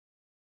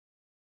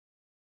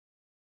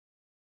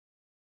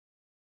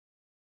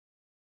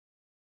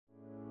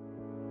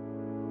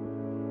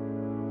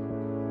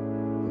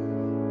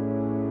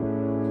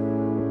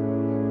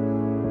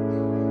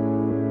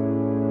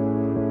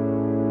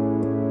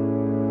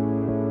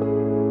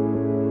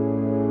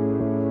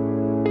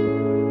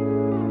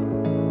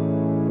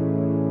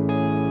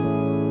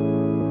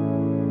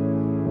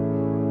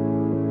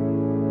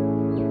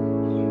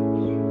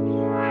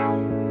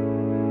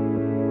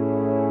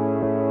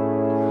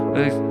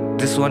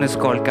This one is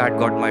called Cat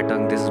Got My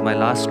Tongue. This is my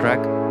last track.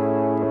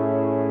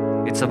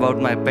 It's about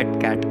my pet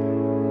cat.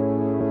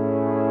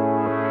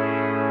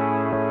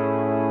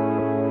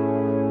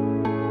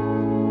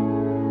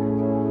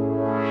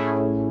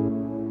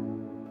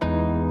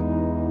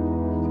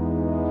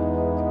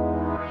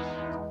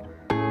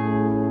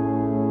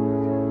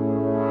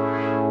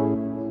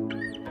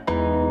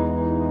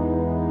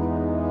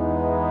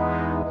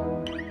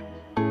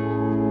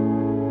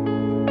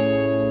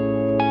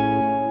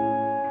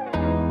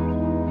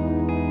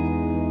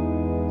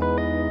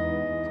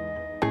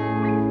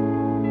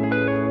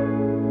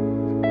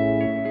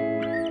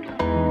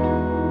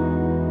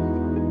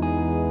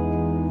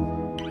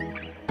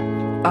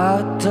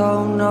 I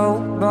don't know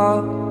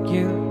about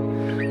you,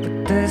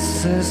 but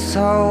this is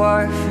how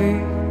I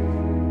feel.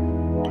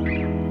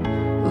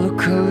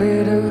 Look a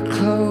little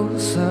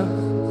closer.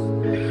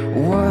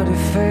 What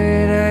if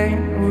it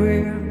ain't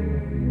real?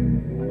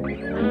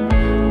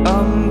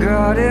 I'm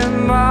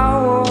guarding my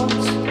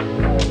walls,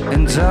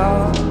 and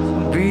I'll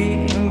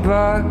be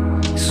back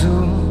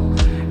soon.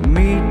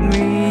 Meet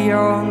me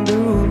on the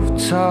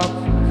rooftop,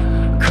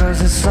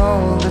 'cause it's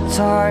all the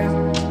time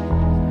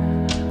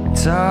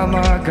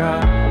I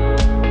got.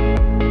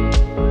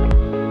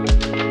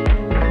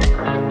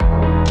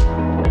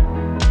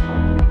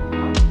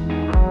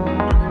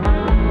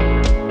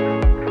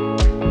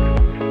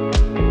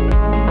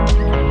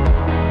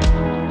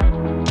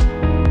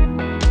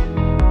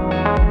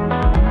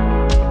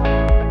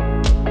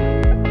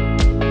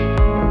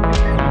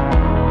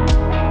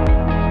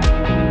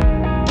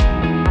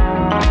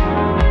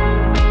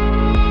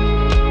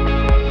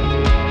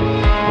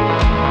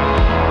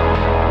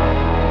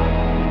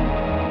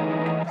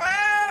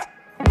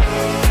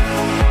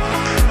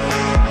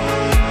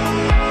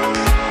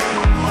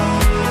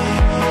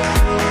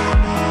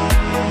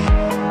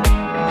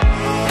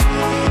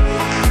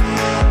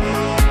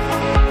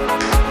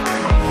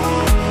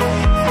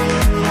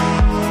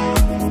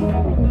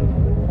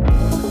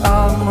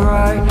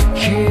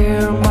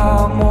 Hear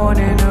my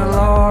morning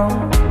alarm.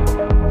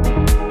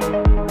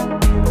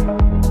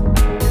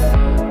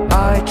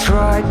 I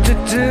tried to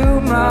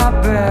do my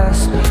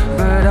best,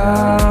 but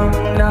I'm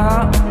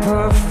not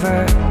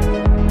perfect.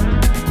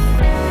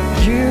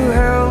 You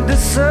held the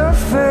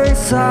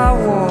surface, I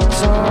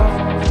walked on,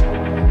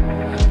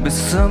 but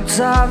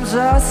sometimes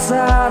I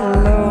sat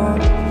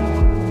alone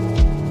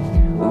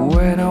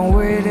when I'm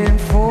waiting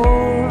for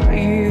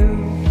you.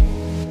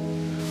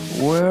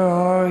 Where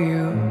are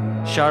you?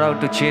 Shout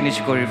out to Chenish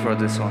Kori for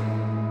this one.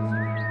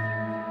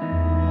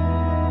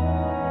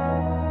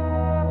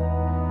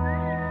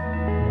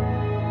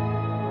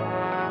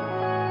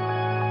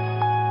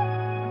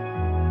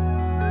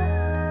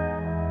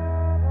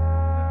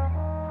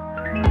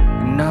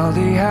 Now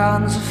the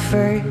hands of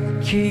fate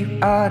keep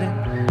adding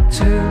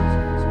to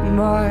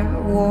my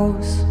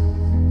woes.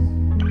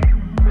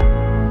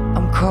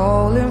 I'm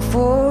calling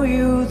for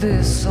you,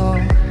 this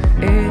song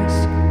is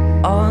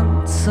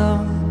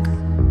unsung.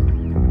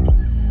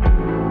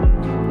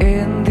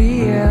 In the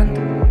end,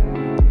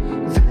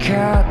 the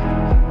cat.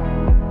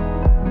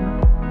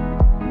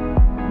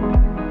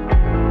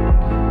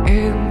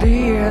 In the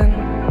end,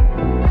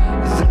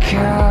 the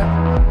cat.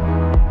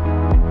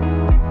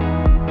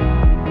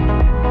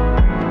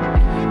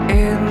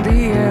 In the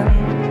end,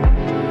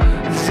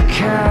 the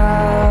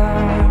cat.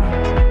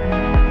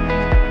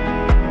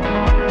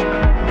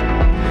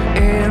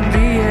 In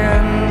the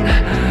end,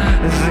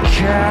 the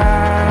cat.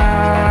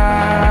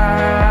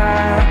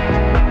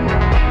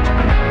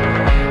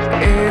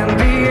 In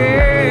the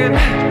end,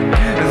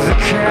 the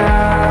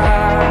cat.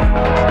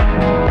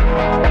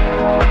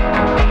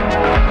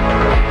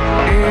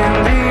 In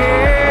the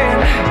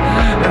end,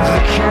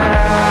 the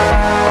cat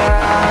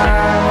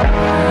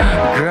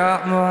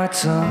got my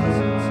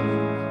tongue.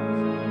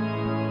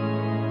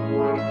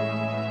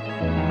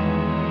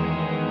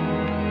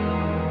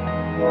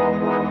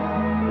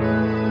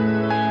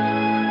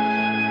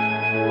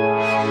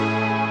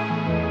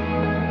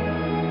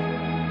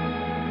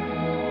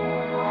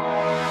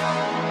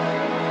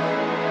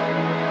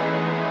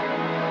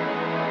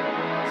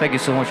 Thank you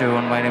so much,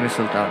 everyone. My name is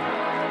Sultan.